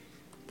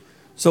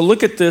So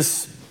look at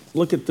this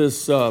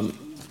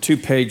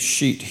two-page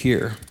sheet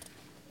here.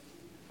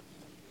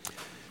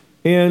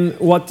 And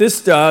what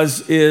this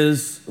does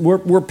is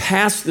we're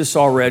past this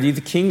already.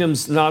 The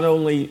kingdom's not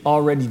only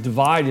already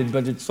divided,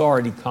 but it's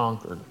already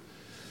conquered.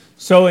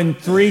 So in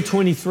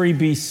 323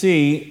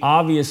 BC,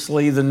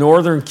 obviously the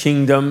northern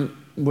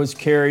kingdom was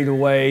carried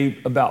away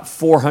about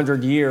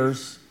 400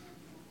 years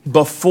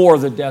before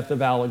the death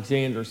of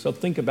Alexander. So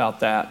think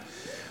about that.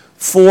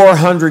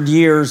 400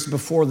 years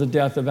before the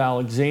death of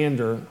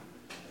Alexander,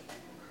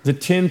 the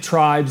 10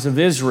 tribes of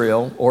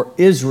Israel, or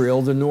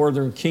Israel, the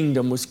northern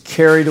kingdom, was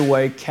carried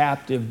away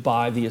captive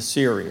by the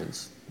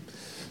Assyrians.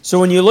 So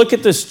when you look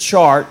at this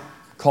chart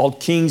called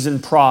Kings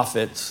and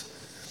Prophets,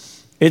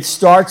 it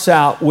starts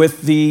out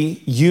with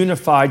the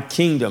unified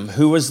kingdom.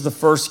 Who was the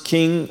first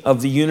king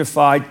of the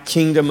unified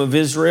kingdom of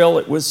Israel?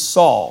 It was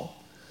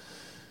Saul.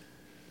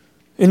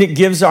 And it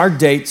gives our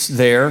dates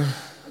there,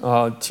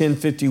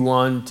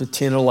 1051 to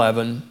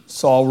 1011.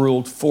 Saul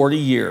ruled 40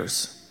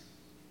 years.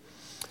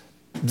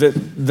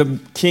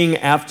 The king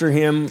after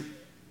him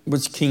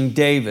was King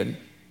David.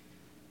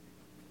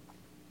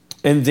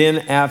 And then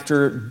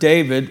after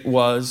David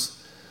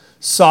was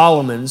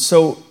Solomon.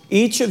 So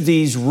each of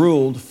these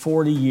ruled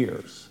 40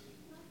 years.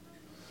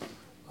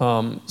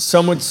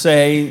 Some would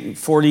say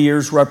 40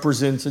 years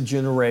represents a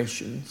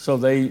generation. So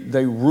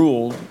they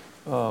ruled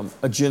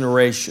a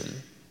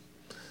generation.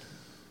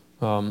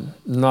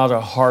 Not a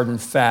hard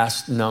and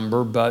fast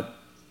number, but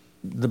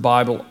the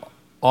Bible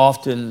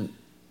often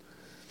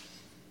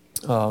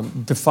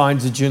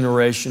defines a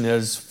generation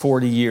as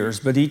 40 years.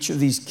 But each of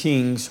these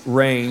kings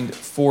reigned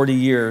 40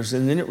 years.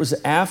 And then it was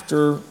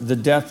after the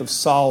death of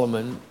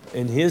Solomon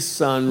and his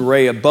son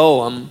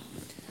Rehoboam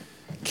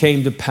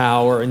came to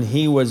power, and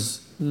he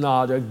was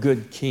not a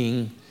good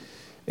king,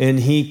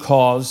 and he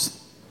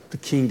caused the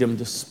kingdom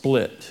to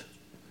split.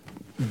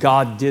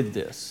 God did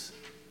this.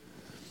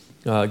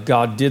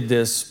 God did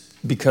this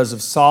because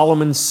of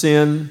Solomon's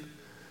sin,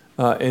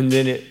 and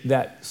then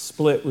that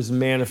split was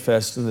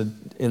manifest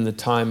in the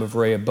time of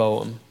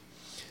Rehoboam.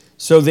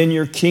 So then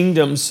your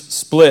kingdoms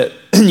split.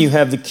 You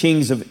have the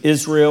kings of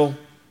Israel,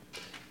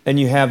 and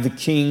you have the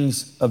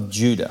kings of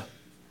Judah.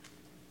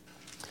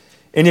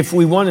 And if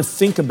we want to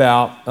think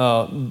about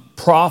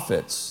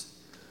prophets,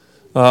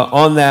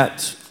 on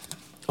that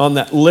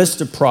list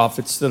of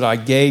prophets that I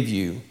gave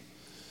you,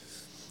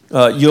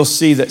 you'll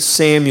see that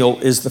Samuel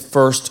is the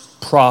first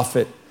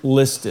prophet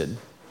listed.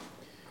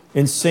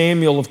 And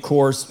Samuel, of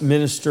course,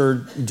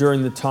 ministered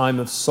during the time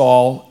of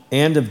Saul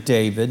and of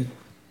David.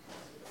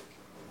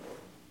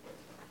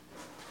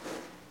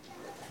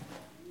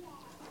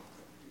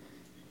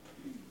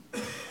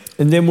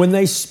 And then when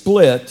they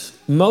split,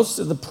 most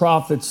of the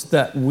prophets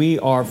that we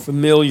are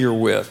familiar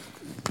with,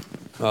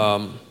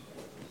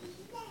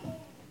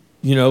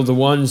 the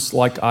ones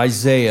like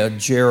Isaiah,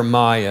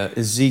 Jeremiah,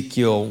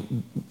 Ezekiel,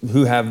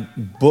 who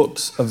have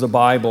books of the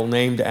Bible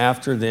named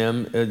after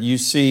them. You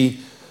see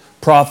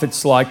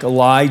prophets like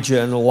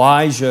Elijah and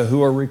Elijah,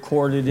 who are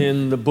recorded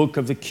in the book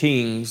of the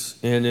Kings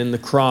and in the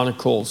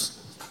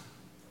Chronicles.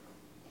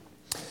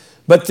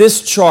 But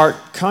this chart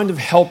kind of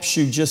helps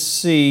you just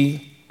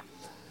see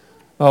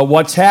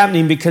what's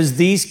happening, because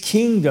these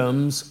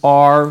kingdoms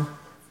are...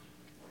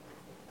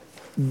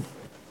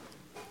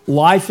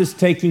 Life is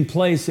taking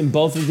place in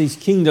both of these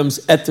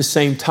kingdoms at the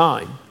same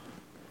time.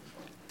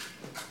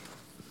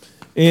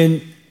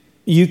 And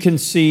you can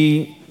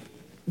see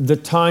the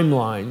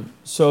timeline.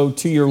 So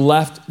to your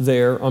left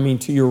there,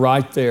 to your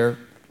right there,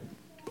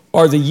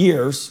 are the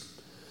years.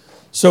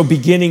 So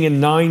beginning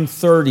in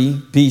 930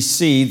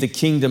 BC, the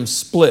kingdom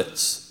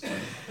splits.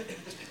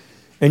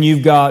 And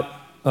you've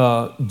got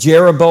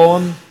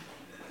Jeroboam,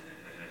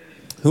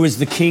 who is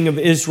the king of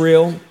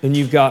Israel, and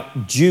you've got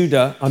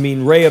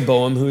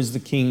Rehoboam, who is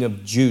the king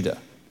of Judah.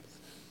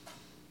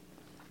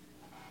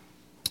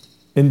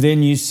 And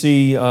then you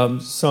see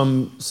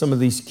some of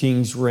these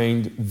kings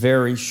reigned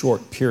very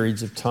short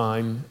periods of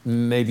time,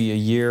 maybe a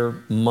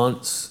year,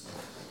 months,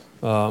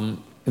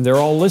 and they're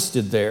all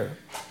listed there.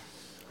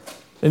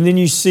 And then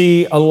you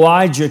see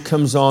Elijah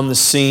comes on the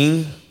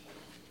scene,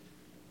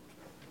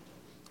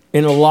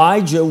 and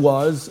Elijah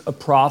was a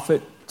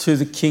prophet to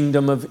the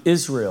kingdom of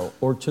Israel,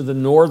 or to the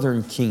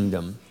northern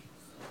kingdom.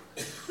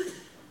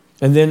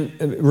 And then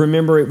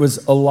remember, it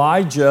was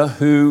Elijah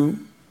who,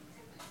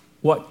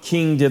 what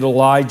king did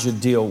Elijah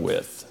deal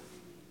with?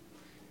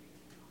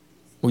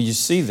 Well, you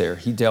see there,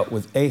 he dealt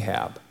with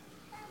Ahab.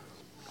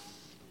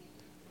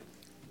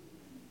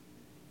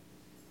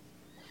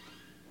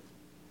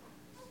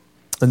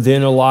 And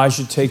then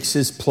Elijah takes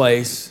his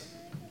place.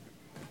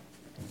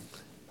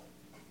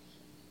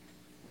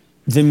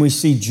 Then we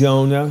see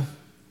Jonah.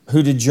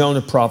 Who did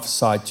Jonah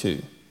prophesy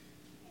to?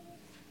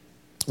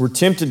 We're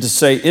tempted to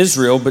say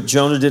Israel, but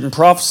Jonah didn't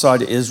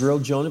prophesy to Israel.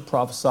 Jonah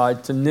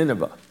prophesied to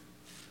Nineveh,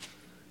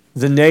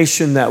 the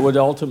nation that would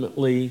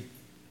ultimately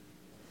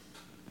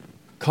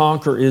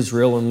conquer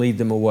Israel and lead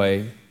them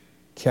away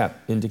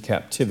into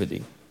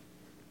captivity.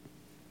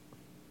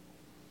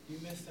 You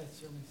missed that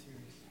sermon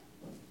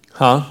series.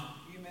 Huh?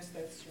 You missed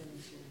that sermon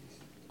series.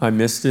 I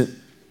missed it?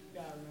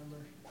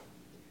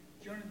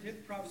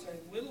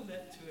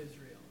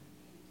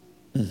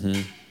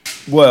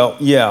 Well,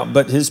 yeah,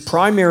 but his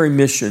primary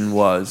mission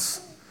was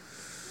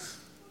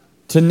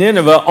to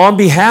Nineveh on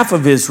behalf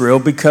of Israel,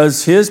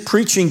 because his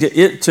preaching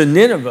to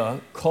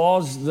Nineveh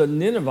caused the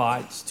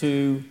Ninevites,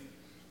 the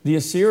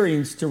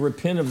Assyrians, to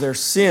repent of their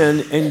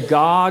sin, and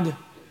God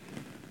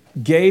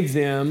gave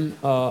them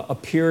a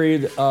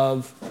period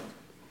of,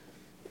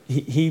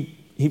 he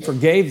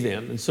forgave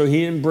them. And so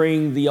he didn't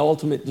bring the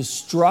ultimate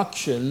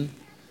destruction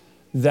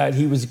that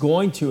he was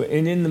going to.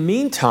 And in the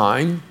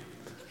meantime,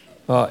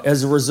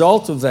 as a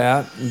result of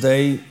that,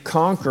 they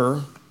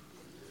conquer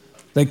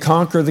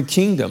the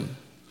kingdom.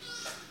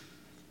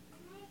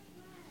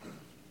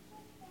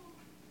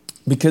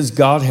 Because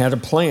God had a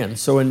plan.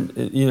 So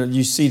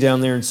you see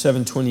down there in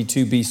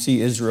 722 BC,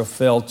 Israel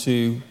fell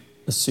to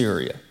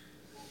Assyria.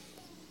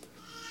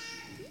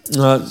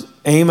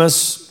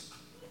 Amos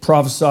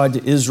prophesied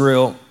to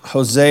Israel.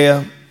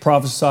 Hosea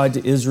prophesied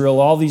to Israel.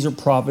 All these are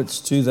prophets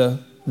to the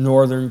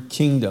northern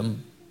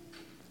kingdom.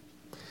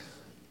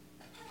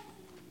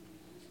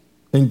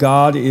 And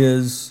God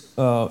is,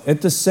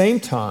 at the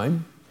same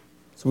time,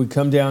 so we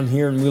come down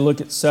here and we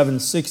look at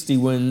 760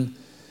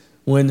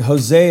 when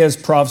Hosea is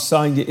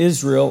prophesying to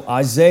Israel,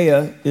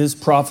 Isaiah is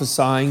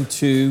prophesying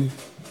to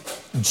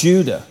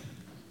Judah.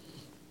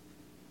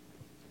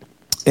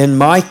 And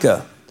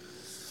Micah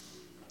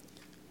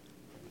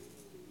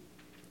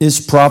is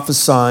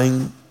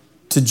prophesying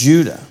to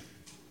Judah.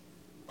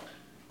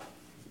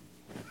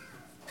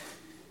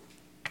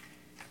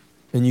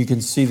 And you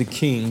can see the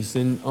kings.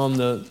 And on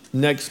the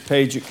next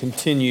page it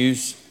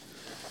continues.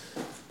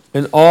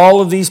 And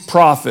all of these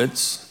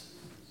prophets,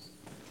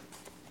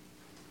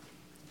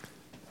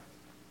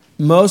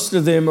 most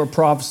of them are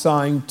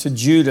prophesying to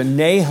Judah.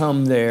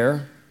 Nahum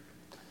there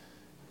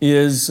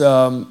is,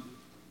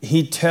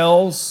 he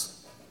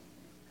tells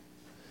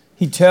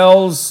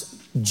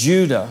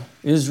Judah,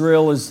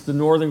 Israel is the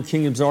northern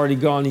kingdom's already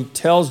gone. He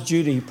tells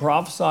Judah, he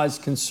prophesies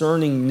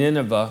concerning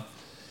Nineveh,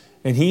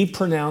 and he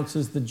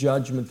pronounces the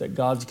judgment that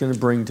God's going to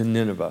bring to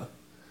Nineveh.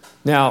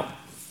 Now,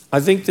 I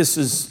think this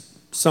is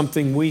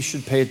something we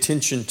should pay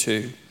attention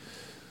to,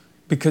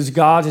 because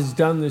God has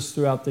done this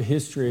throughout the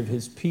history of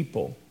his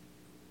people.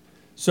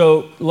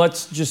 So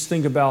let's just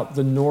think about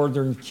the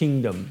northern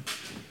kingdom.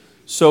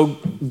 So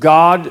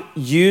God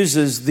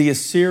uses the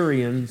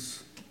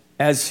Assyrians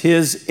as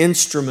his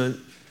instrument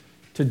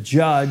to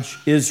judge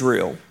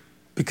Israel,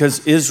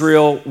 because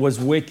Israel was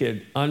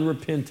wicked,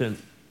 unrepentant,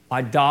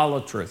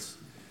 idolatrous.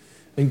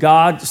 And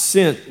God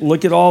sent,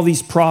 look at all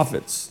these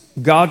prophets.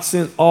 God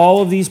sent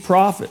all of these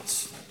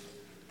prophets.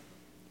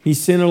 He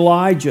sent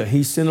Elijah,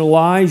 he sent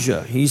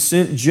Elijah, he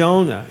sent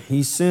Jonah,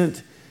 he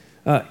sent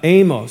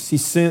Amos, he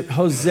sent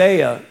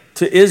Hosea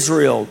to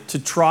Israel to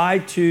try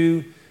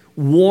to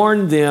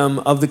warn them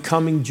of the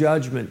coming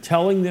judgment,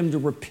 telling them to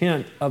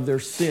repent of their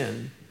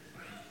sin.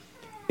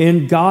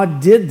 And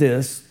God did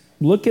this.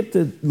 Look at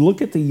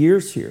the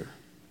years here.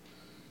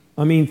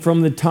 I mean,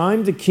 from the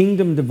time the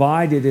kingdom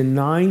divided in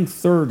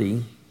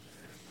 930,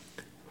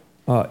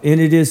 and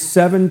it is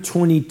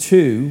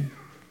 722,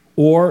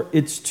 or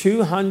it's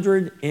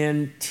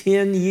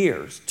 210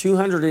 years,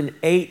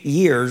 208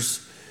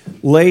 years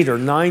later,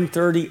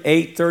 930,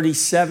 830,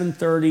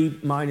 730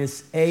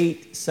 minus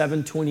 8,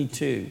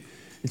 722.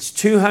 It's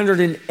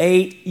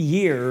 208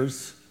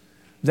 years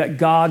that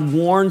God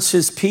warns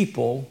his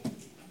people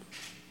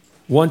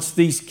once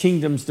these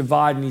kingdoms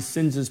divide, and he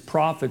sends his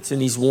prophets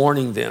and he's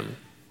warning them.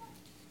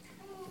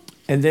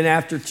 And then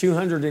after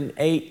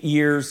 208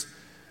 years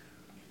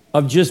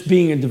of just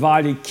being a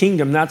divided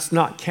kingdom, that's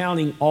not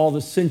counting all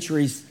the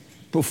centuries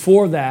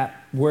before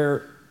that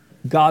where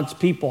God's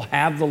people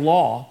have the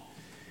law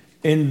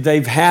and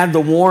they've had the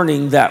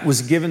warning that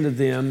was given to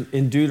them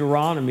in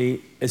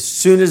Deuteronomy as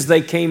soon as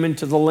they came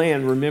into the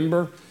land.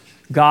 Remember,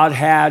 God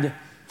had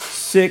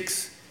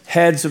 6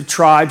 heads of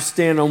tribes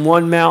stand on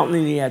one mountain,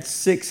 and he had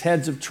 6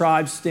 heads of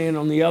tribes stand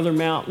on the other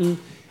mountain.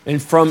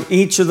 And from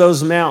each of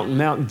those mountains,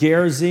 Mount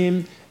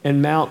Gerizim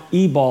and Mount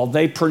Ebal,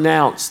 they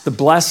pronounced the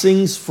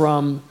blessings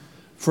from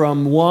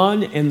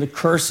one and the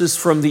curses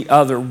from the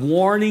other,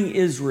 warning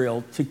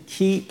Israel to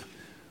keep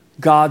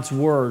God's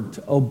word,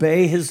 to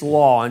obey his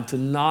law, and to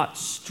not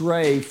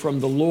stray from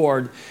the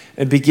Lord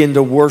and begin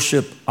to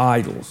worship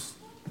idols.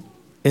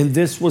 And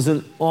this was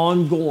an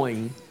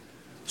ongoing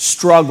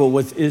struggle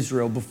with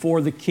Israel.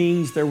 Before the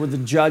kings, there were the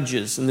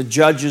judges, and the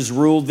judges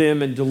ruled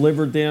them and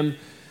delivered them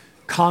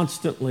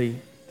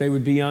constantly. They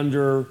would be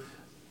under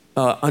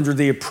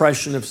the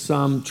oppression of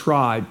some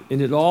tribe,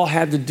 and it all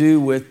had to do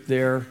with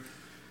their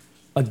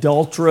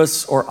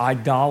adulterous or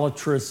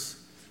idolatrous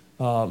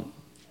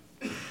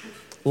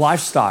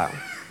lifestyle.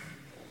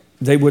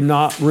 They would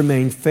not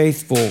remain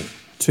faithful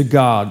to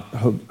God.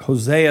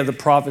 Hosea, the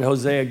prophet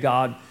Hosea,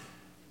 God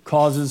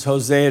causes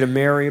Hosea to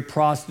marry a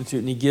prostitute,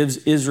 and he gives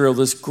Israel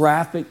this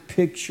graphic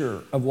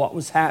picture of what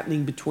was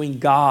happening between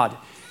God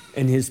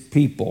and his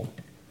people.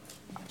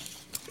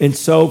 And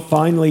so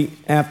finally,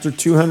 after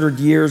 200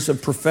 years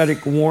of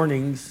prophetic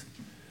warnings,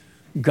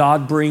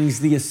 God brings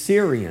the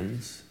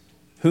Assyrians,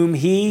 whom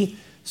he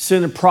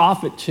sent a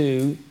prophet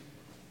to,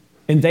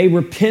 and they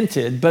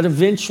repented, but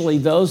eventually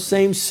those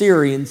same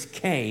Syrians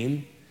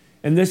came,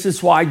 and this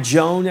is why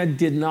Jonah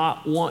did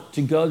not want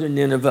to go to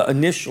Nineveh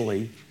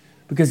initially,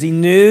 because he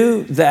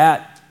knew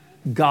that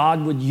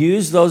God would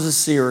use those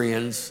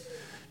Assyrians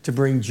to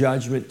bring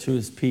judgment to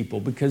his people,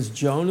 because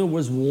Jonah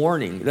was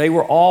warning. They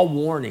were all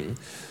warning.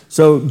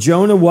 So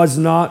Jonah was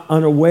not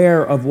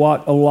unaware of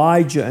what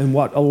Elijah and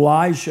what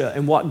Elisha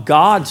and what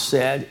God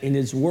said in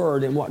his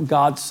word and what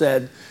God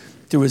said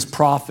through his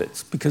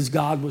prophets, because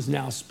God was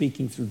now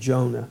speaking through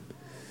Jonah.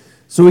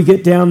 So we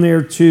get down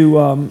there to,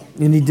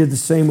 and he did the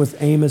same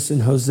with Amos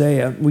and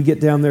Hosea. We get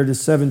down there to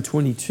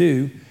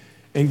 7:22,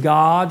 and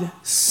God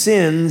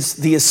sends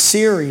the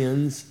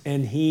Assyrians,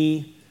 and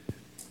he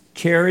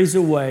carries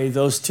away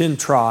those 10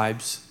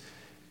 tribes,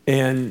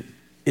 and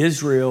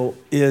Israel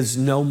is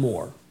no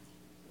more.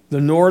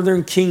 The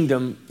northern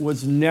kingdom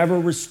was never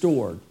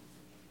restored.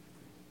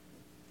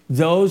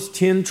 Those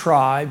 10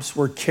 tribes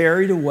were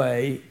carried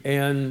away,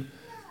 and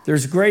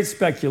there's great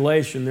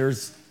speculation.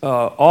 There's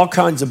all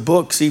kinds of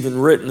books even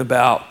written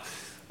about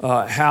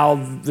how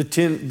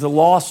the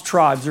lost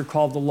tribes are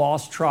called the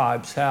lost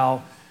tribes,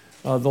 how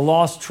the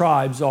lost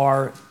tribes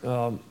are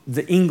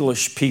the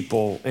English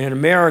people, and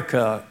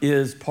America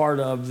is part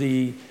of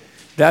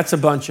that's a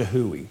bunch of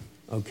hooey,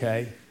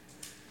 okay?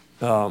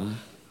 What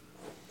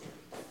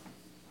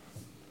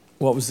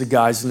was the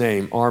guy's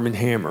name? Arm and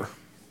Hammer.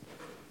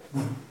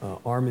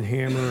 Arm and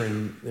Hammer,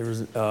 and there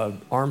was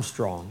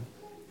Armstrong.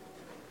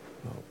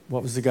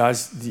 What was the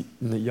guy's?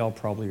 Y'all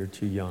probably are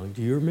too young.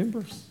 Do you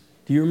remember?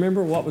 Do you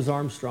remember what was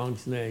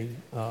Armstrong's name?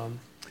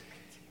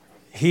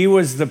 He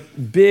was the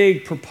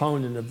big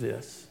proponent of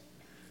this,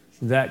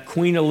 that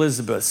Queen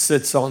Elizabeth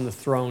sits on the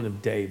throne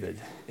of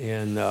David,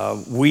 and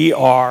we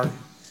are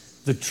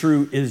the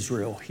true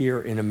Israel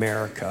here in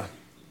America.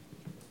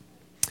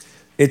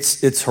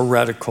 It's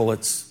heretical.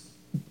 It's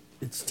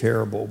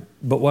terrible.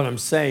 But what I'm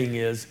saying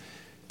is,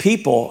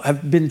 people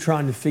have been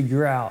trying to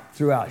figure out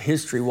throughout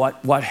history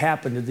what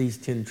happened to these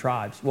 10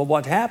 tribes. Well,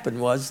 what happened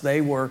was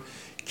they were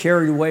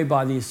carried away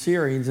by the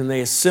Assyrians, and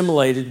they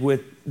assimilated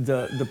with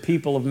the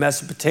people of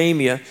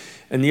Mesopotamia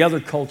and the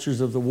other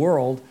cultures of the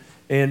world,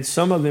 and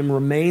some of them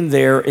remained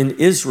there in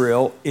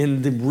Israel,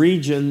 in the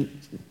region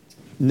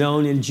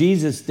known in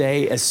Jesus'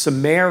 day as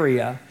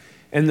Samaria,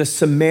 and the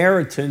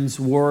Samaritans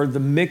were the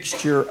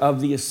mixture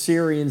of the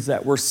Assyrians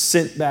that were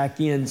sent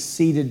back in,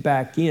 seeded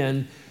back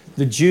in.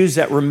 The Jews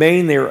that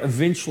remained there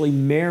eventually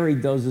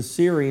married those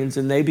Assyrians,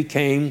 and they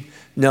became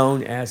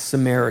known as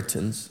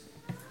Samaritans.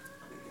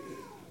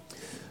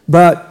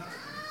 But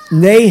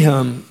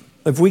Nahum,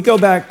 if we go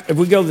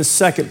to the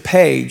second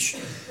page,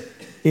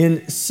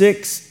 in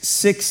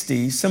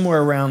 660,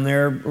 somewhere around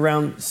there,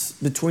 around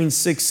between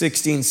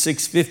 660 and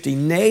 650,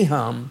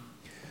 Nahum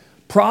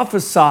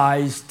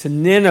prophesies to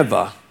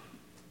Nineveh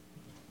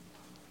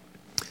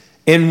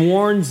and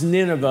warns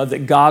Nineveh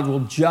that God will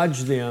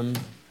judge them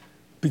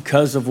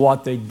because of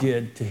what they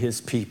did to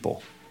his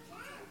people.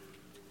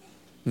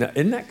 Now,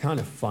 isn't that kind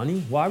of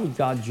funny? Why would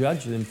God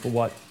judge them for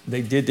what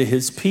they did to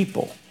his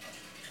people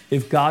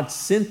if God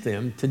sent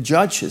them to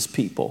judge his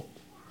people?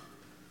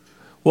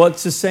 Well,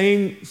 it's the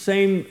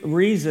same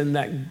reason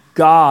that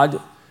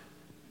God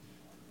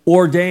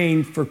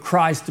ordained for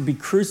Christ to be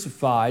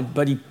crucified,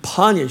 but he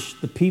punished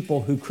the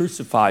people who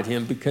crucified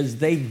him because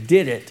they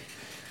did it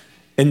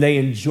and they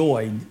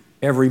enjoyed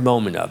every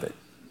moment of it.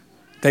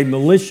 They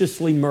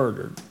maliciously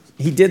murdered.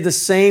 He did the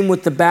same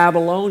with the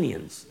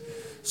Babylonians.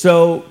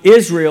 So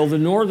Israel, the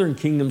northern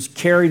kingdom's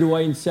carried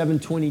away in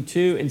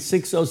 722. In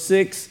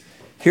 606,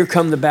 here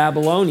come the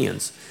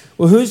Babylonians.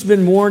 Well, who's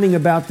been warning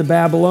about the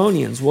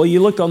Babylonians? Well, you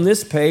look on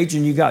this page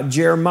and you got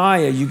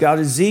Jeremiah, you got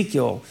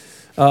Ezekiel.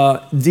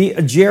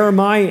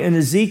 Jeremiah and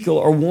Ezekiel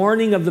are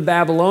warning of the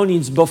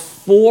Babylonians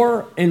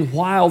before and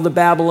while the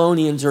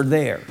Babylonians are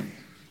there.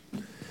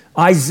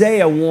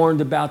 Isaiah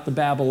warned about the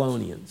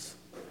Babylonians.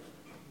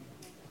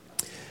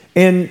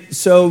 And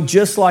so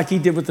just like he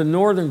did with the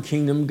northern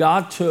kingdom,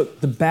 God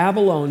took the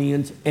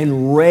Babylonians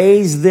and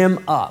raised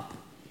them up.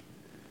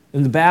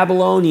 And the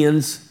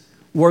Babylonians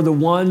were the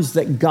ones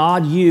that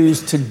God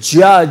used to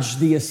judge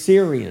the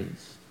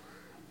Assyrians.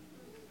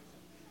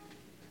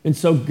 And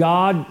so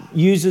God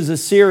uses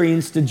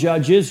Assyrians to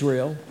judge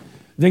Israel.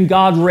 Then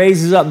God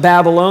raises up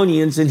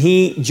Babylonians and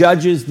he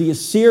judges the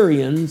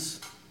Assyrians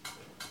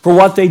for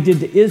what they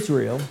did to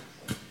Israel.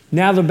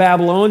 Now the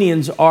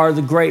Babylonians are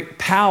the great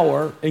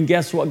power, and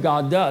guess what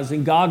God does?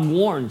 And God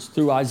warns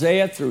through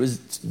Isaiah, through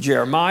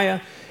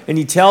Jeremiah, and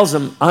he tells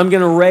them, I'm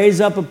going to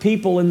raise up a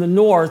people in the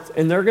north,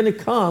 and they're going to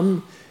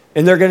come,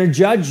 and they're going to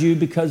judge you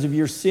because of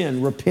your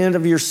sin. Repent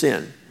of your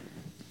sin.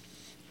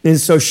 And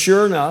so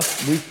sure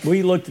enough,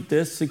 we looked at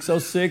this,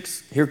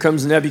 606, here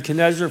comes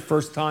Nebuchadnezzar,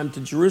 first time to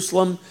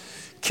Jerusalem,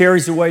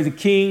 carries away the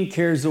king,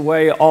 carries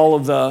away all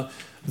of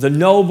the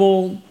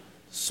noble,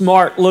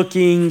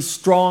 smart-looking,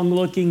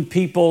 strong-looking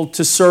people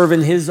to serve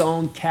in his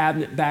own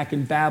cabinet back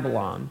in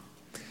Babylon.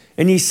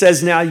 And he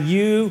says, now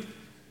you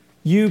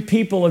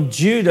people of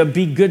Judah,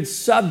 be good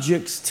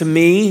subjects to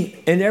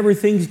me, and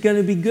everything's going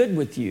to be good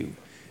with you.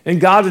 And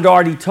God had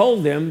already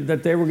told them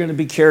that they were going to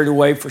be carried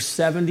away for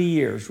 70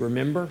 years,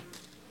 remember?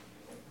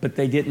 But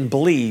they didn't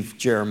believe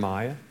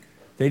Jeremiah.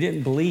 They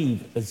didn't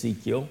believe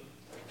Ezekiel.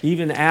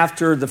 Even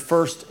after the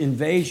first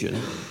invasion,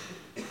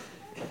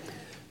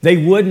 they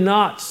would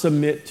not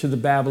submit to the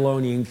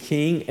Babylonian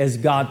king as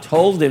God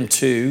told them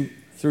to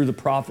through the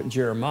prophet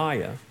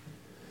Jeremiah.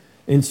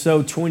 And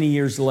so 20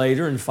 years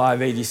later, in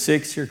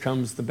 586, here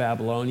comes the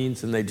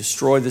Babylonians, and they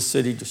destroy the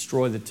city,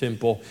 destroy the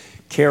temple,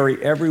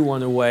 carry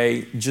everyone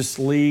away, just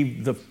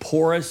leave the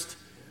poorest,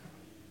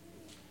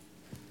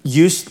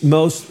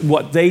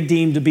 what they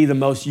deemed to be the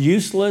most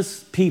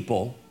useless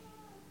people.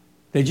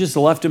 They just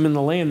left them in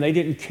the land. They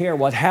didn't care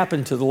what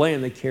happened to the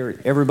land. They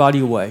carried everybody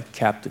away,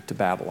 captive to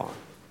Babylon.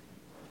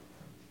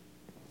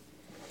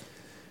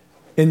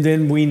 And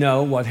then we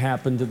know what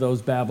happened to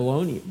those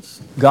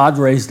Babylonians. God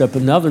raised up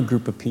another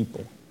group of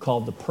people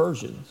called the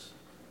Persians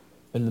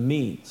and the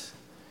Medes.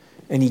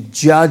 And he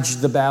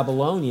judged the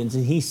Babylonians,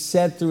 and he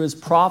said through his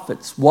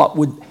prophets what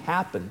would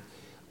happen.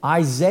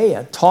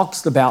 Isaiah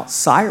talks about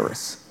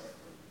Cyrus,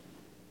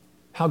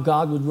 how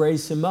God would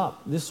raise him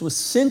up. This was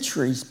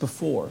centuries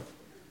before.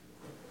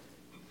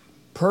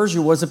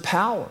 Persia was a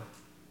power.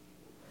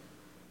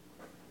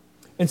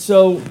 And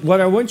so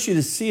what I want you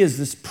to see is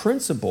this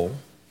principle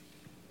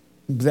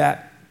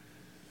that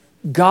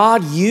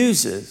God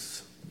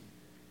uses.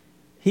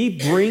 He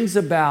brings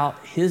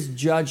about his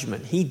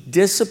judgment. He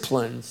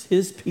disciplines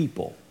his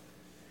people.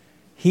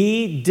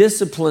 He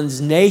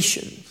disciplines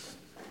nations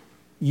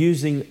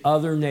using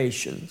other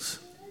nations.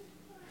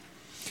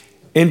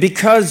 And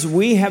because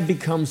we have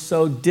become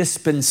so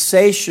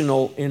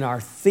dispensational in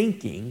our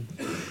thinking,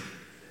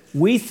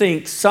 we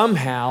think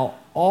somehow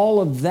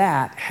all of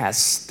that has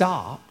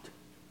stopped.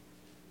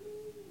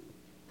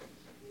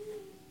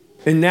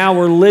 And now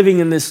we're living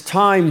in this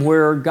time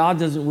where God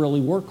doesn't really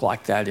work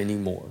like that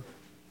anymore.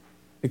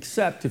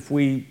 Except if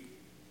we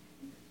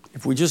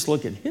just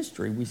look at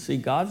history, we see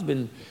God's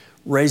been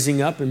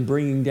raising up and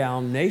bringing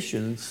down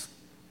nations.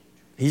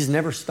 He's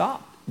never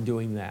stopped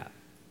doing that.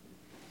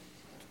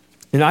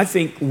 And I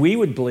think we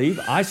would believe,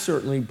 I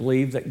certainly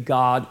believe, that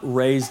God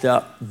raised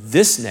up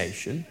this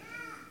nation.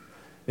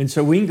 And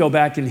so we can go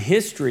back in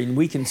history and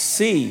we can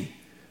see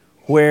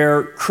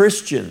where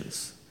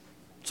Christians,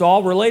 it's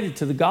all related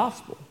to the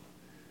gospel,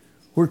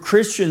 where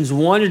Christians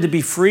wanted to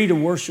be free to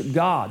worship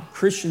God.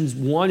 Christians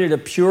wanted a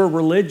pure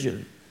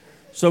religion.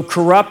 So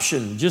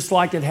corruption, just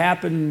like it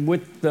happened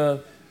with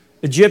the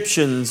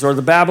Egyptians or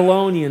the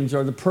Babylonians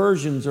or the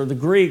Persians or the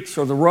Greeks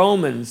or the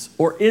Romans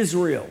or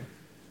Israel,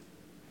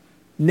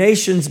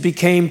 nations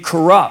became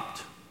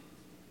corrupt.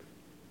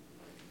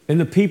 And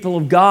the people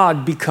of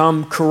God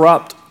become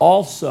corrupt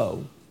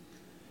also.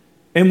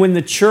 And when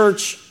the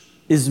church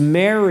is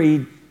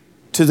married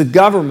to the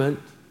government,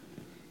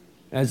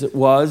 as it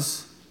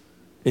was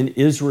in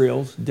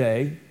Israel's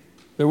day,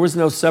 there was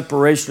no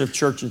separation of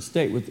church and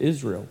state with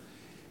Israel.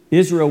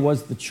 Israel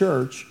was the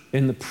church,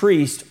 and the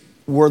priests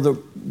were the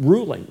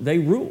ruling. They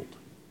ruled.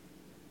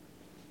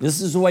 This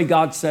is the way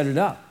God set it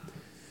up.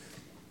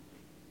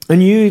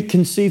 And you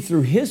can see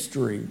through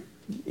history,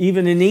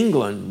 even in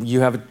England,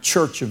 you have a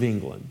Church of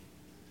England.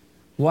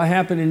 What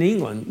happened in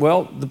England?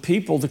 Well,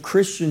 the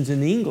Christians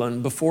in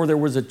England, before there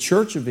was a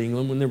Church of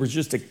England, when there was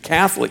just a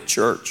Catholic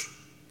church,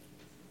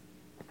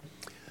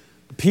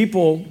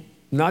 people,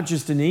 not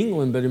just in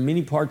England, but in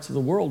many parts of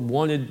the world,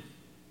 wanted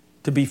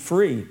to be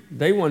free.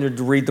 They wanted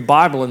to read the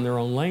Bible in their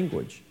own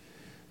language.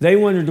 They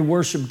wanted to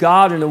worship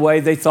God in a way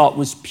they thought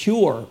was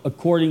pure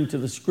according to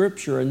the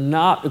Scripture and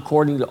not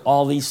according to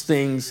all these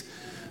things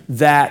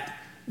that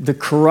the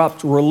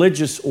corrupt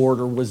religious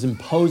order was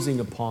imposing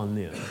upon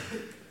them.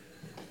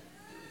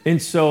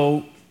 And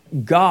so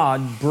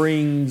God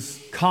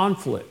brings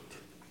conflict.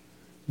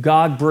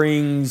 God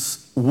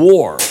brings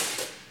war.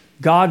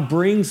 God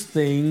brings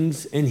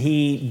things, and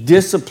he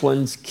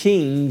disciplines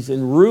kings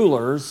and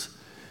rulers,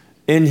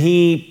 and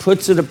he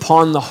puts it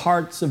upon the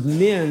hearts of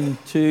men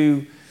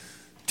to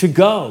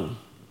go.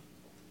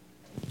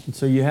 And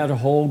so you had a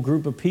whole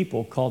group of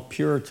people called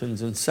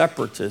Puritans and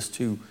separatists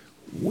who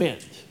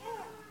went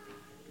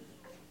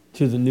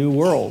to the New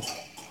World.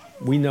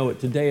 We know it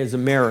today as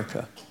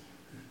America.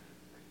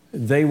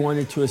 They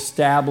wanted to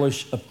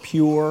establish a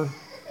pure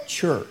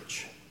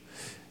church.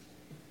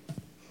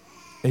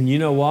 And you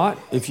know what?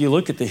 If you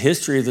look at the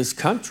history of this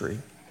country,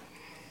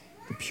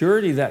 the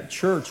purity of that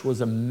church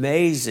was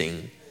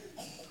amazing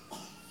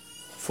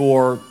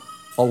for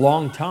a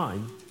long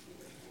time.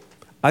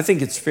 I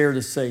think it's fair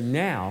to say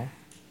now,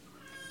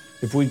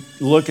 if we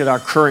look at our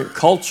current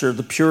culture,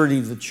 the purity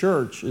of the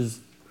church is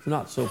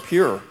not so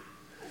pure.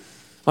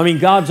 I mean,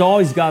 God's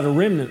always got a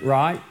remnant,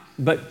 right?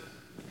 But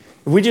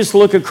if we just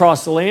look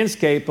across the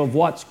landscape of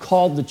what's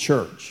called the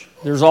church,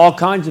 there's all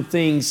kinds of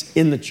things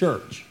in the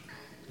church.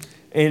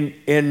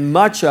 And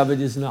much of it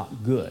is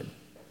not good.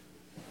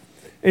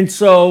 And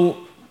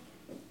so,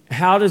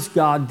 how does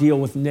God deal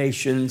with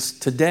nations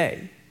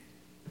today?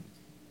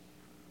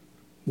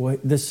 Well,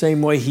 the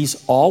same way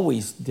he's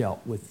always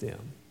dealt with them.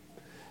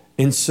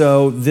 And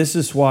so, this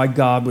is why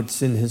God would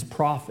send his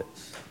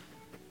prophets.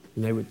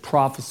 and they would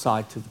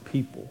prophesy to the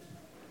people.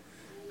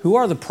 Who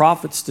are the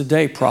prophets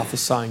today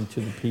prophesying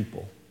to the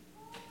people?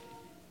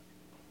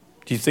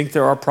 Do you think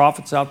there are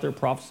prophets out there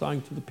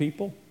prophesying to the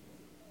people?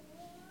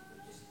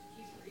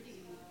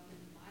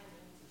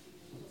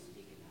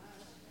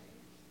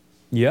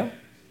 Yeah.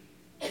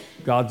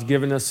 God's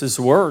given us His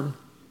word.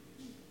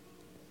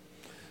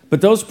 But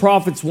those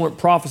prophets weren't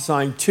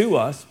prophesying to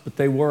us, but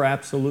they were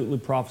absolutely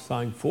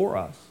prophesying for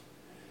us.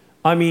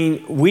 I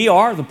mean, we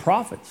are the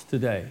prophets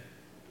today.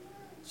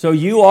 So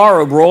you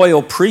are a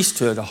royal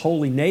priesthood, a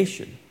holy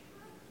nation,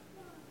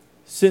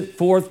 sent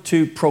forth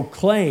to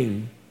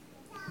proclaim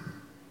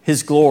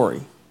His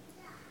glory.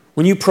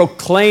 When you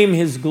proclaim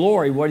His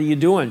glory, what are you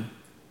doing?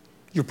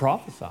 You're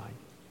prophesying.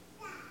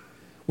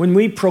 When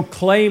we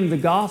proclaim the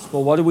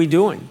gospel, what are we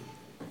doing?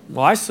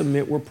 Well, I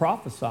submit we're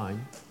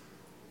prophesying.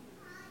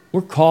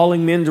 We're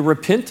calling men to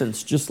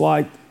repentance, just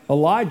like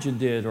Elijah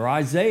did, or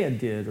Isaiah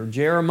did, or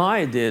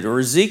Jeremiah did, or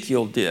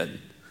Ezekiel did.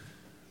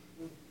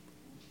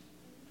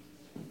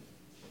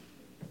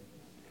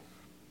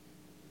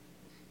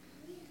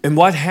 And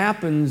what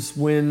happens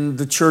when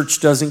the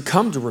church doesn't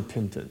come to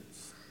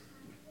repentance?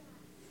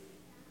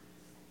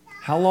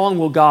 How long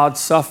will God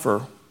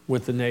suffer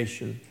with the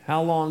nation?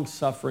 How long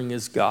suffering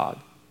is God?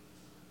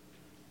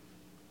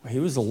 He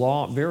was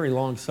very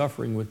long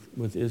suffering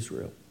with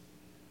Israel.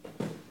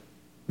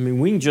 I mean,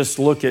 we can just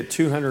look at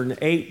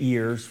 208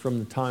 years from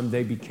the time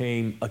they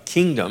became a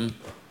kingdom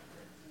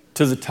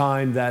to the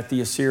time that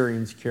the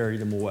Assyrians carried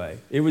them away.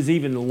 It was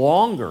even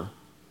longer.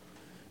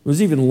 It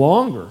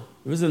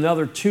was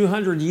another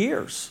 200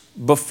 years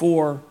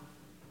before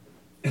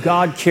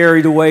God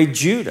carried away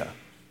Judah.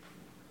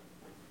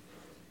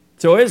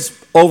 So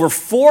it's over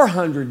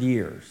 400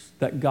 years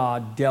that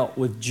God dealt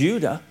with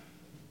Judah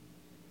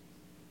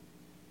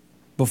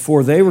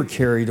before they were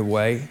carried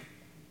away.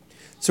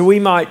 So we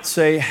might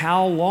say,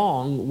 how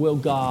long will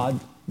God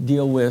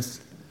deal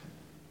with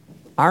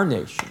our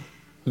nation?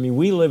 I mean,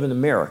 we live in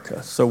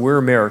America, so we're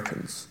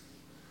Americans.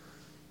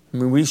 I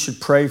mean, we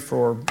should pray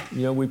for,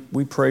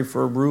 we pray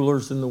for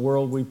rulers in the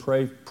world. We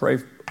pray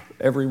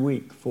every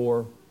week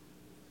for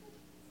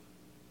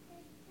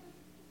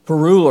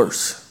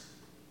rulers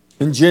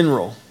in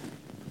general,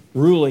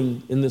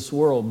 ruling in this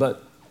world.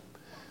 But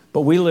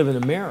we live in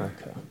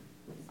America.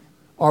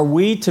 Are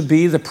we to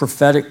be the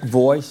prophetic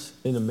voice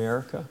in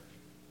America?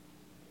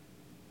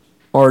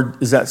 Or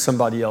is that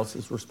somebody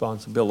else's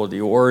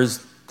responsibility? Or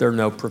is there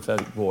no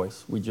prophetic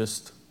voice?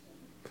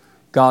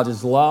 God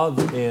is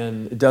love,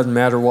 and it doesn't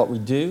matter what we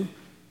do.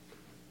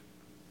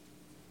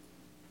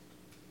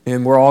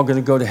 And we're all going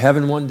to go to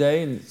heaven one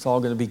day, and it's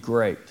all going to be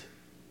great.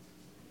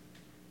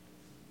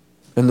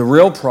 And the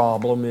real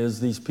problem is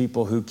these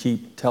people who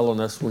keep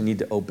telling us we need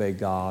to obey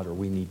God, or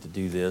we need to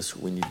do this, or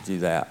we need to do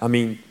that. I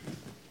mean,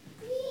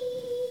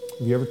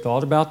 have you ever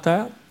thought about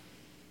that?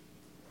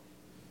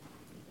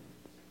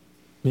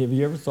 Have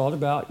you ever thought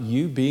about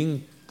you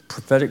being the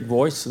prophetic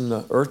voice in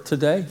the earth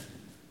today?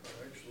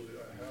 Actually,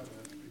 I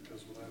haven't,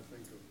 because when I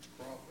think of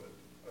prophet,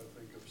 I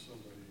think of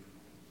somebody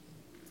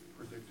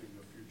predicting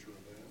the future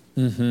event.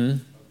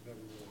 Mm-hmm. I've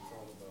never really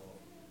thought about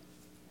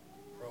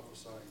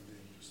prophesying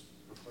being just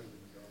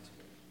proclaiming the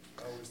gospel.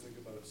 I always think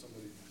about it,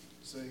 somebody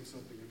saying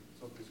something's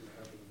going to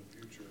happen in the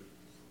future,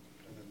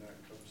 and then that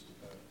comes to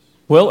pass.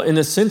 Well, in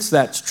a sense,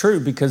 that's true,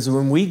 because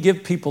when we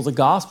give people the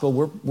gospel,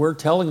 we're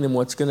telling them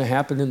what's going to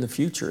happen in the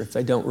future if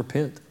they don't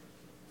repent.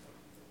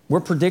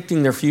 We're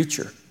predicting their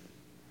future.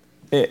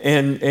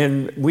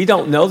 And we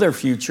don't know their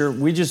future.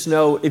 We just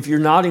know if you're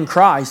not in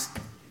Christ,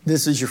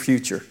 this is your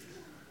future.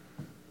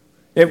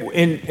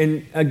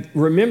 And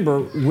remember,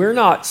 we're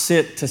not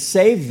sent to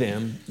save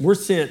them. We're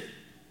sent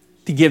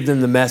to give them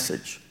the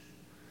message.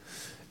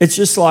 It's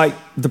just like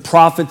the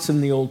prophets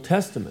in the Old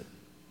Testament.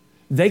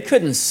 They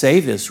couldn't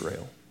save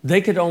Israel. They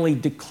could only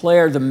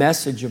declare the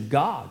message of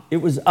God. It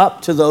was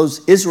up to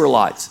those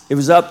Israelites. It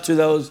was up to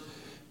those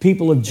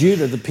people of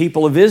Judah, the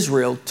people of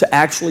Israel, to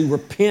actually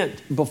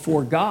repent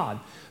before God.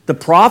 The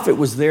prophet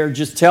was there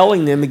just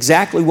telling them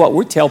exactly what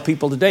we tell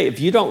people today. If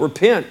you don't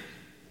repent,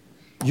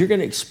 you're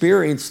going to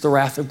experience the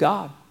wrath of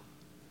God.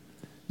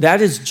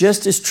 That is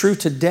just as true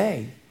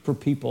today for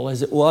people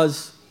as it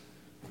was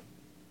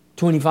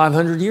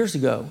 2,500 years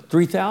ago,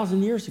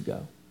 3,000 years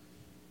ago.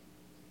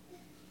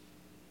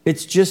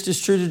 It's just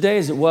as true today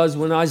as it was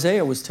when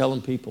Isaiah was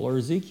telling people, or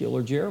Ezekiel,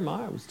 or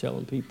Jeremiah was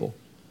telling people.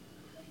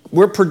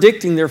 We're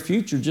predicting their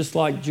future just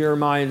like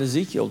Jeremiah and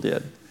Ezekiel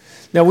did.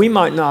 Now, we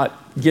might not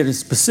get as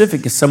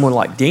specific as someone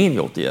like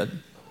Daniel did,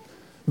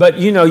 but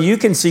you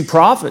can see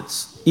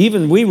prophets.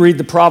 Even we read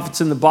the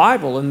prophets in the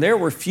Bible, and there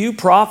were few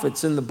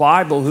prophets in the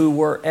Bible who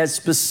were as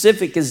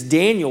specific as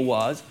Daniel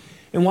was.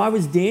 And why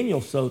was Daniel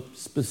so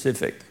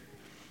specific?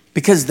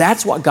 Because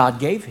that's what God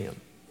gave him.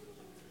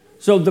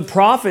 So the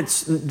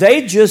prophets,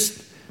 they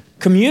just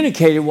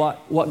communicated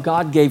what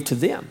God gave to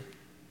them.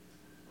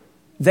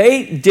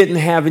 They didn't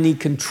have any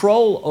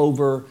control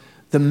over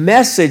the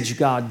message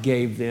God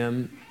gave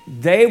them.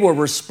 They were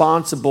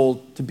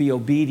responsible to be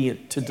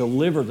obedient to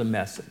deliver the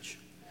message.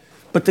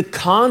 But the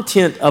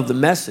content of the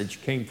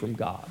message came from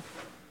God.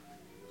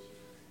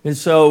 And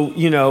so,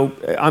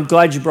 I'm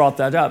glad you brought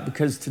that up,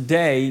 because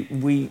today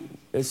we,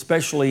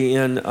 especially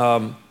in,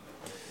 in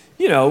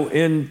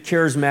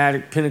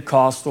charismatic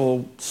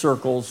Pentecostal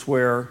circles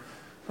where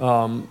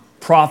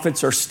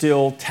prophets are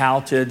still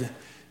touted,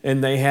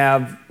 and they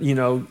have,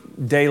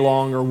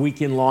 day-long or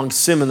weekend-long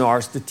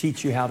seminars to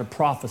teach you how to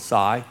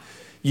prophesy.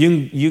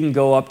 You can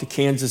go up to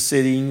Kansas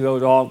City, you can go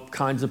to all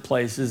kinds of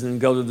places and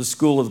go to the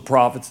school of the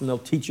prophets, and they'll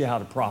teach you how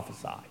to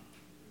prophesy.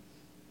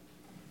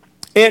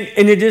 And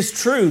it is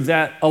true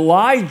that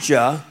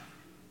Elijah,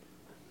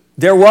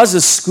 there was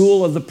a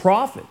school of the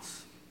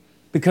prophets.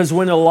 Because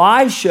when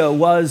Elisha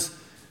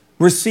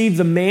received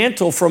the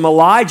mantle from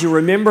Elijah,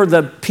 remember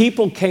the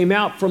people came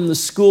out from the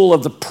school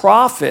of the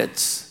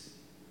prophets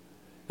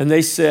and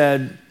they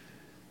said,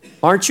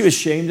 aren't you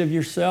ashamed of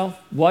yourself?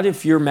 What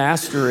if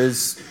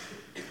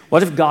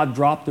God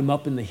dropped him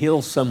up in the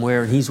hills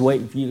somewhere and he's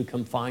waiting for you to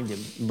come find him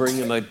and bring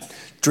him a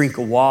drink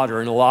of water?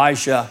 And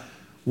Elijah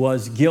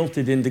was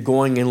guilted into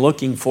going and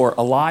looking for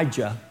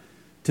Elijah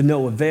to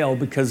no avail,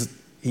 because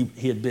he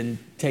had been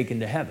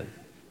taken to heaven.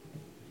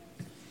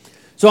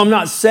 So I'm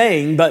not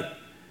saying, but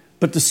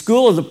the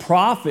school of the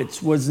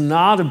prophets was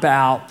not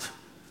about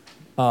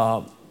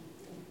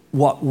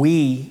what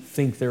we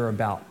think they're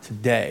about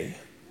today.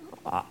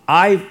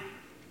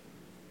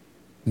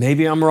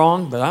 Maybe I'm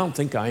wrong, but I don't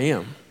think I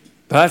am.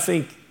 But I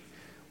think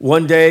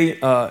one day,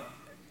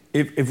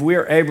 if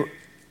we're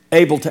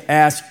able to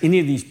ask any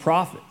of these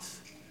prophets,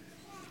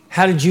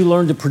 how did you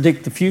learn to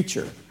predict the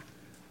future?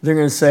 They're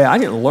going to say, I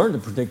didn't learn to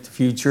predict the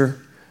future.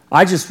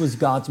 I just was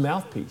God's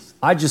mouthpiece.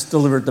 I just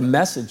delivered the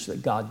message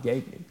that God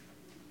gave me.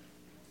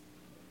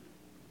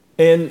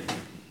 And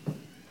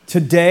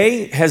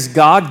today, has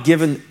God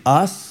given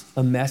us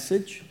a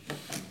message?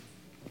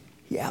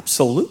 He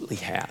absolutely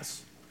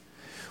has.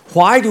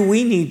 Why do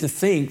we need to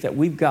think that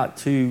we've got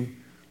to,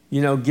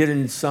 get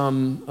in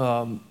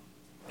some,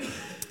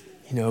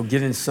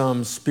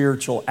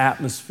 spiritual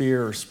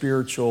atmosphere or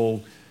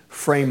spiritual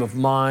frame of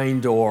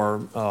mind or,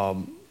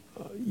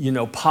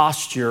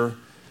 posture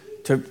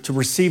to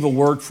receive a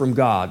word from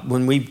God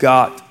when we've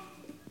got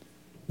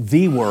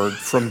the word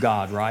from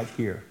God right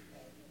here?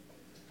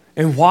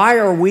 And why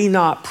are we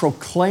not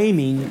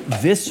proclaiming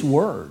this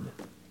word?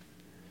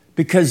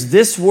 Because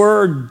this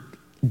word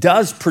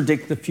does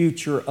predict the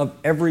future of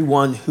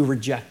everyone who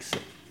rejects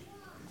it.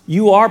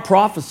 You are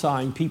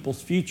prophesying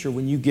people's future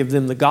when you give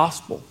them the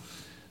gospel.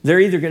 They're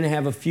either going to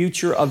have a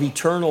future of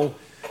eternal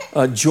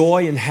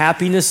joy and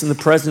happiness in the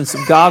presence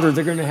of God, or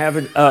they're going to have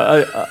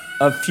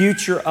a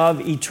future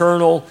of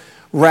eternal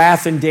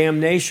wrath and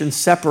damnation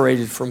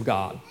separated from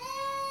God.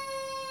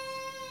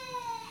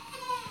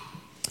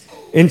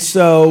 And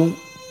so,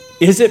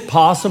 is it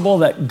possible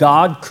that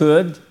God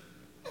could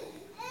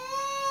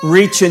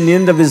reach an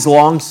end of his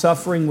long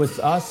suffering with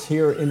us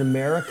here in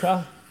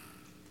America?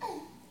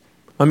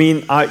 I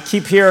mean, I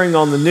keep hearing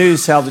on the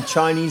news how the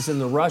Chinese and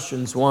the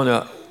Russians want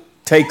to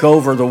take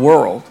over the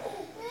world.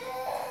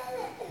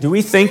 Do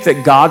we think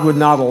that God would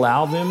not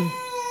allow them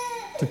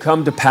to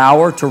come to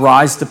power, to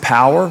rise to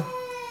power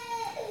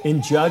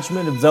in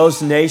judgment of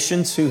those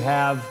nations who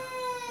have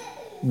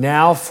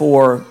now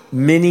for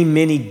many,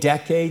 many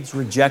decades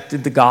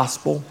rejected the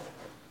gospel,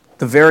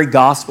 the very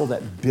gospel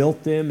that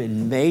built them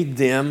and made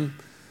them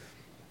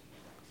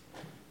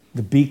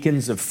the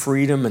beacons of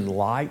freedom and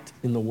light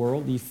in the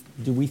world?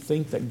 Do we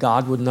think that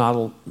God would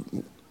not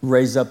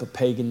raise up a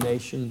pagan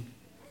nation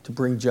to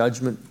bring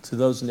judgment to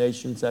those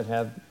nations that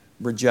have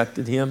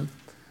rejected him?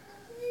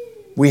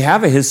 We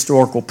have a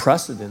historical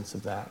precedence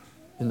of that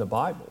in the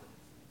Bible.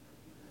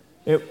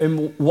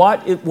 And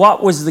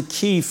what was the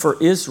key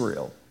for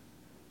Israel?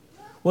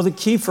 Well, the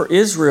key for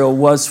Israel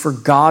was for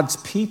God's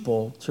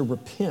people to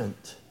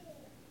repent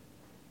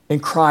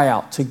and cry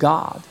out to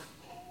God.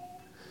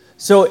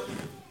 So,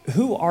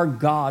 who are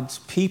God's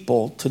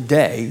people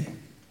today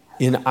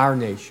in our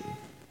nation?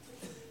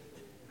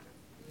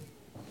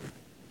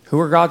 Who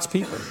are God's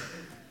people?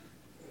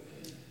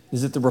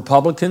 Is it the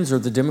Republicans or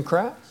the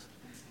Democrats?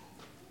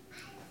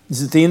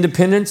 Is it the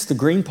Independents, the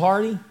Green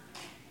Party?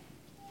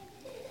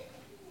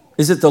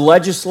 Is it the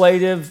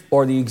legislative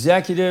or the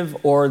executive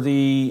or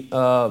the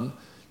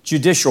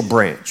judicial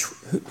branch?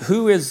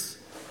 Who's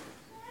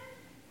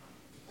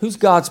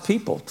God's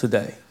people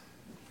today?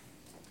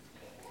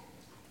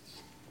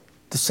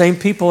 The same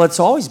people that's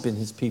always been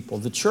his people.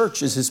 The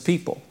church is his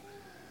people.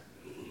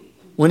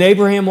 When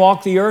Abraham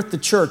walked the earth, the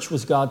church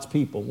was God's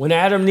people. When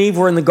Adam and Eve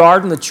were in the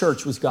garden, the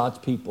church was God's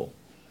people.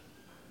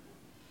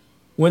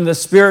 When the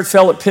Spirit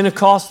fell at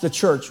Pentecost, the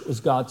church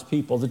was God's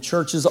people. The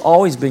church has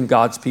always been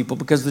God's people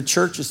because the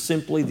church is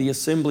simply the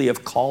assembly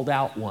of called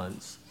out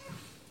ones.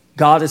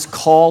 God has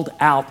called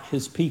out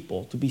his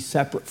people to be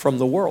separate from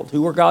the world.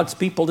 Who are God's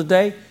people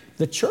today?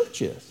 The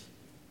church is.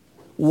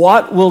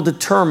 What will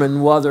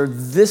determine whether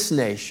this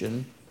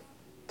nation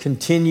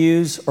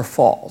continues or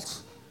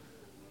falls?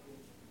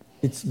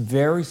 It's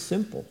very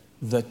simple.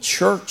 The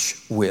church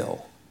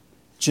will,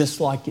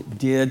 just like it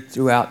did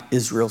throughout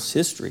Israel's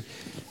history.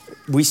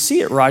 We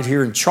see it right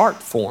here in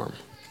chart form.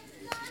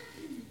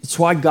 It's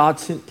why God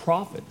sent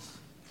prophets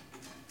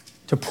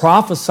to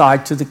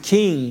prophesy to the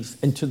kings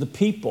and to the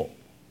people.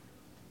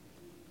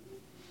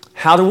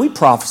 How do we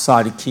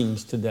prophesy to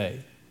kings today?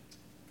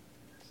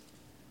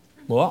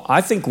 Well,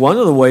 I think one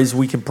of the ways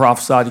we can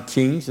prophesy to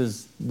kings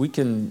is we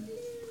can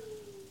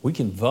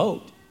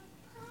vote.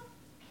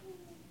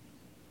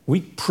 We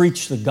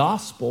preach the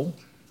gospel.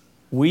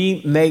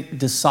 We make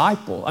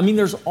disciples. I mean,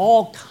 there's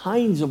all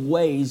kinds of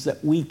ways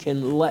that we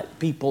can let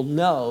people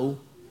know,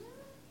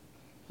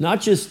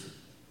 not just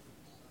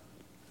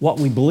what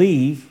we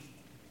believe,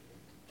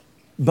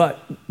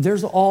 but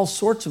there's all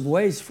sorts of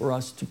ways for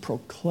us to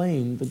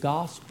proclaim the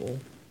gospel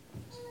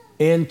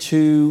and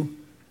to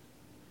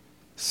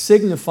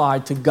signify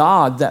to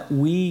God that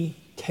we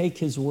take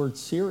His word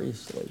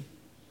seriously.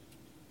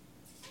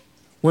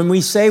 When we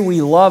say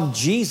we love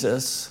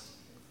Jesus,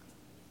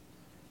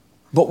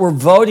 but we're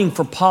voting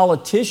for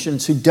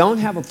politicians who don't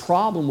have a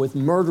problem with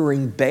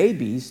murdering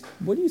babies,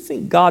 what do you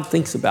think God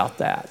thinks about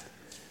that?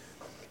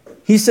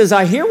 He says,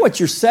 I hear what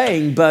you're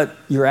saying, but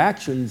your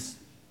actions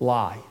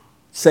lie.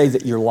 Say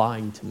that you're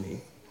lying to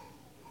me.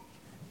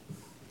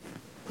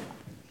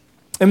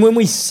 And when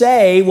we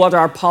say what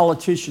our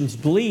politicians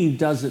believe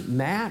doesn't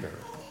matter,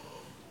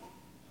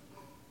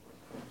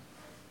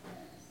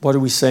 what are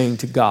we saying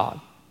to God?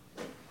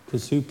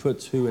 Because who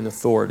puts who in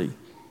authority?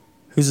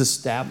 Who's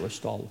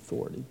established all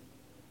authority?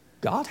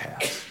 God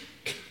has.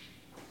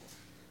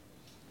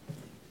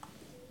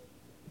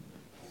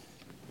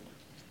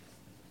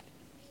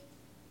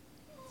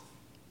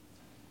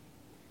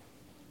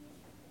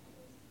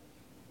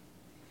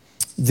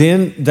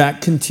 Then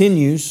that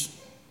continues.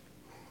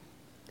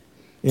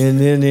 And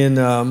then in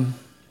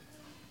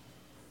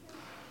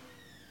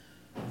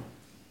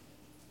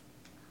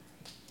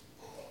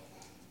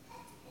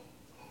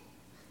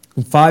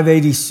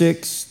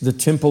 586, the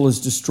temple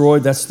is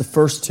destroyed. That's the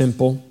first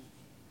temple.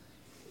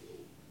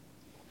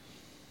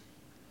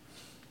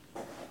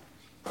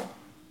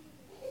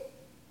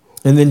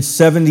 And then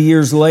 70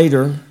 years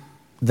later,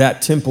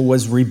 that temple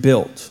was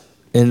rebuilt.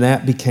 And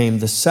that became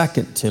the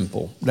second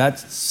temple. That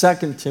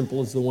second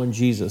temple is the one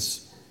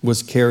Jesus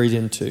was carried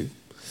into.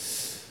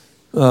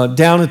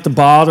 Down at the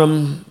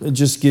bottom, it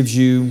just gives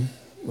you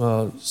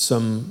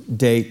some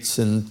dates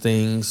and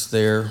things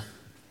there.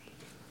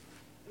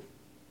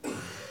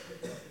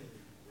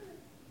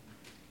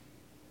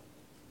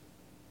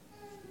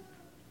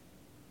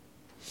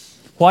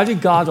 Why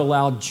did God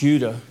allow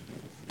Judah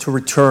to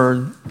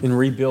return and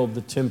rebuild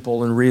the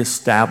temple and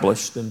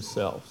reestablish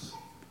themselves?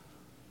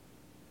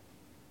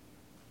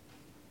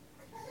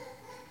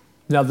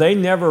 Now, they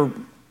never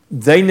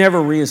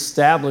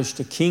reestablished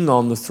a king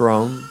on the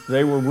throne.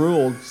 They were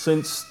ruled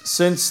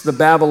since the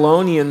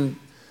Babylonian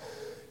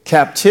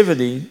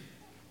captivity.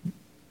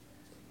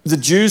 The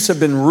Jews have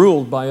been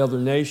ruled by other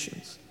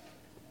nations.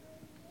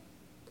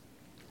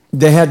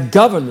 They had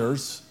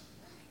governors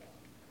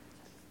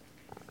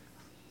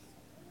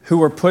who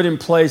were put in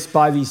place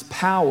by these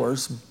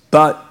powers,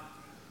 but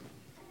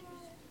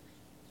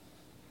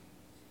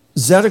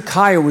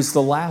Zedekiah was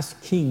the last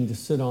king to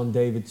sit on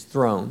David's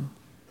throne.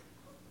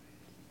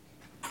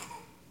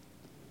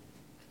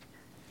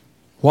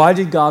 Why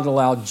did God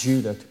allow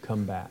Judah to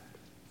come back,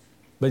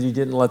 but He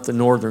didn't let the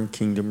northern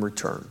kingdom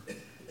return?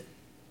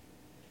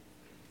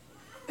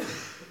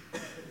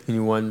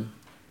 Anyone?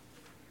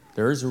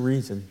 There is a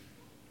reason.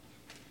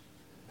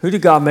 Who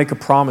did God make a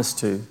promise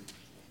to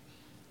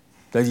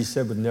that He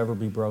said would never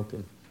be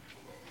broken?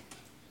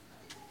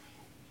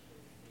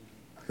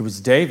 It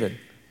was David.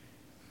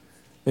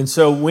 And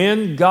so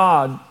when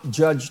God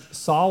judged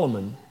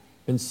Solomon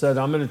and said,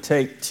 I'm going to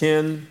take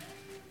 10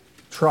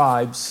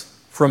 tribes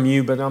from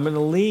you, but I'm going to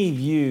leave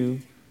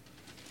you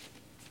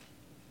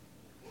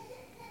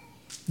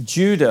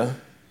Judah,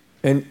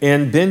 and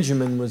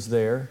Benjamin was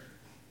there.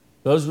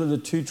 Those were the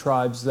two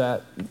tribes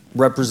that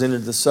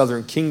represented the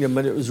southern kingdom,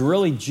 but it was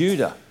really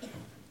Judah.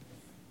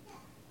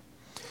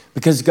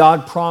 Because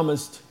God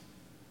promised,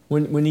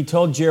 when He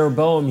told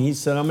Jeroboam, He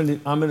said, I'm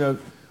going to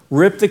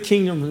rip the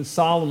kingdom from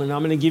Solomon.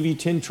 I'm going to give you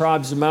 10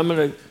 tribes, and I'm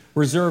going to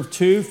reserve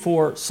 2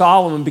 for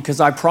Solomon, because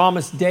I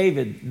promised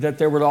David that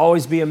there would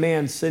always be a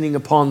man sitting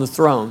upon the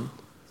throne.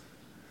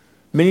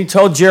 I mean, He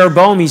told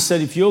Jeroboam, He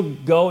said, if you'll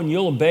go and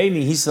you'll obey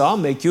me, He said, I'll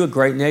make you a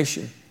great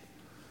nation.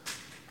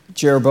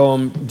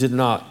 Jeroboam did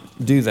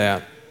not do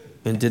that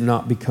and did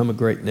not become a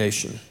great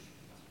nation.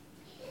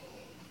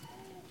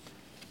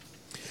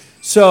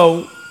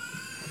 So,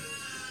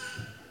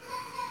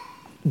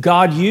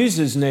 God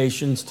uses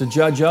nations to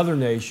judge other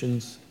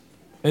nations,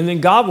 and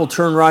then God will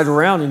turn right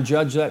around and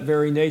judge that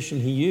very nation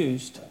He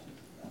used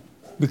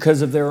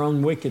because of their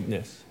own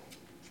wickedness.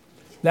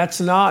 That's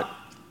not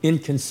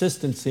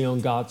inconsistency on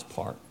God's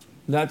part.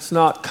 That's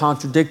not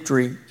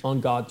contradictory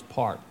on God's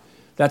part.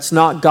 That's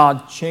not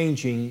God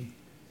changing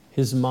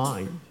His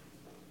mind.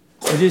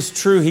 It is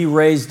true He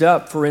raised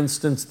up, for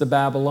instance, the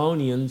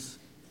Babylonians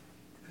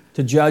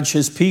to judge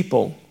His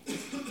people.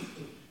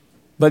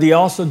 But He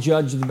also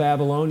judged the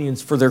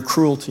Babylonians for their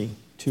cruelty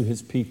to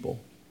His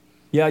people.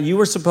 Yeah, you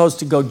were supposed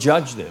to go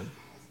judge them.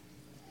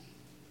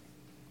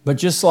 But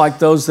just like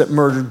those that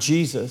murdered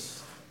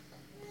Jesus,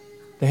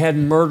 They had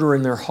murder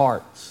in their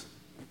hearts.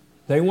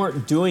 They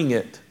weren't doing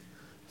it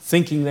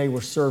thinking they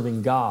were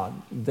serving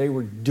God. They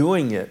were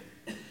doing it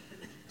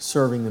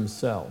serving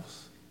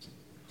themselves.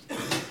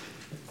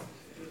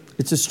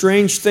 It's a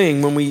strange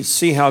thing when we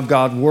see how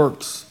God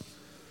works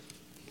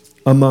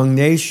among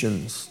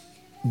nations.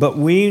 But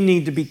we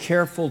need to be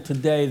careful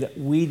today that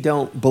we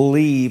don't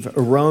believe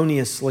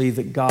erroneously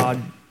that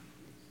God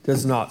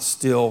does not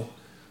still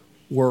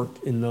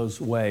work in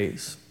those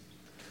ways.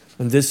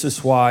 And this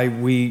is why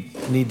we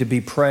need to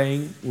be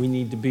praying. We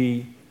need to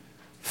be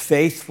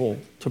faithful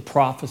to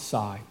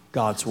prophesy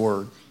God's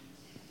word.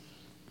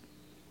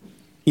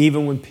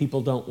 Even when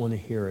people don't want to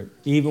hear it.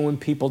 Even when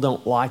people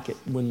don't like it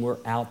when we're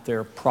out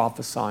there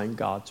prophesying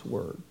God's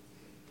word.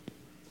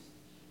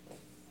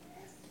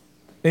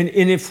 And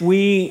if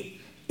we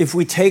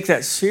take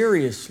that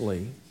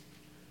seriously,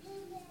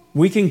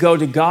 we can go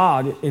to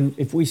God, and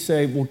if we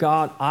say, well,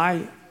 God,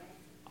 I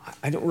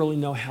don't really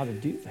know how to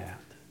do that.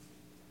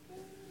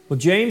 Well,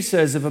 James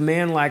says, if a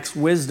man lacks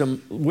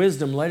wisdom,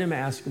 let him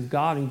ask of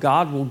God, and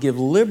God will give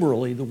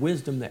liberally the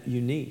wisdom that you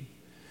need.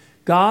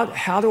 God,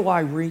 how do I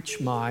reach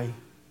my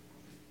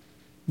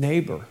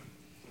neighbor?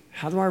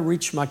 How do I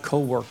reach my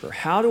coworker?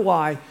 How do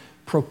I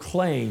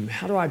proclaim?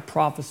 How do I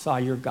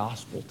prophesy your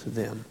gospel to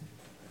them?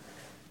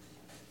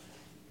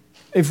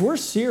 If we're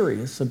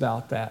serious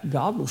about that,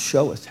 God will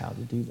show us how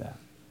to do that.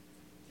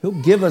 He'll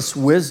give us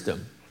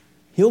wisdom.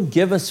 He'll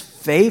give us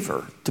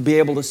favor to be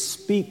able to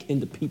speak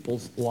into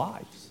people's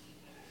lives.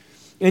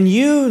 And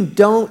you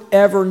don't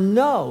ever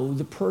know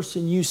the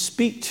person you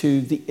speak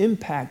to, the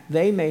impact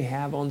they may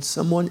have on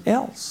someone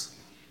else.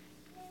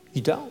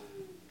 You don't.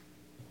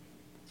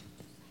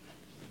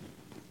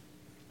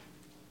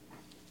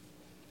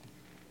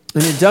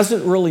 And it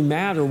doesn't really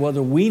matter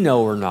whether we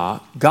know or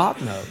not.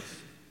 God knows.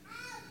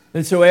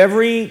 And so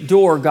every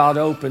door God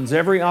opens,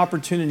 every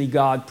opportunity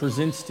God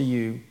presents to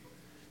you,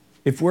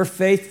 if we're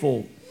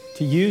faithful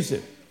to use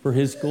it for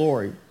His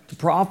glory, to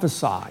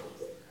prophesy,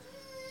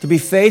 to be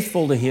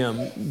faithful to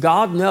Him,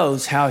 God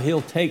knows how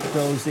He'll take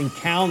those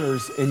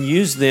encounters and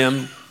use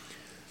them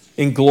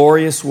in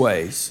glorious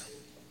ways.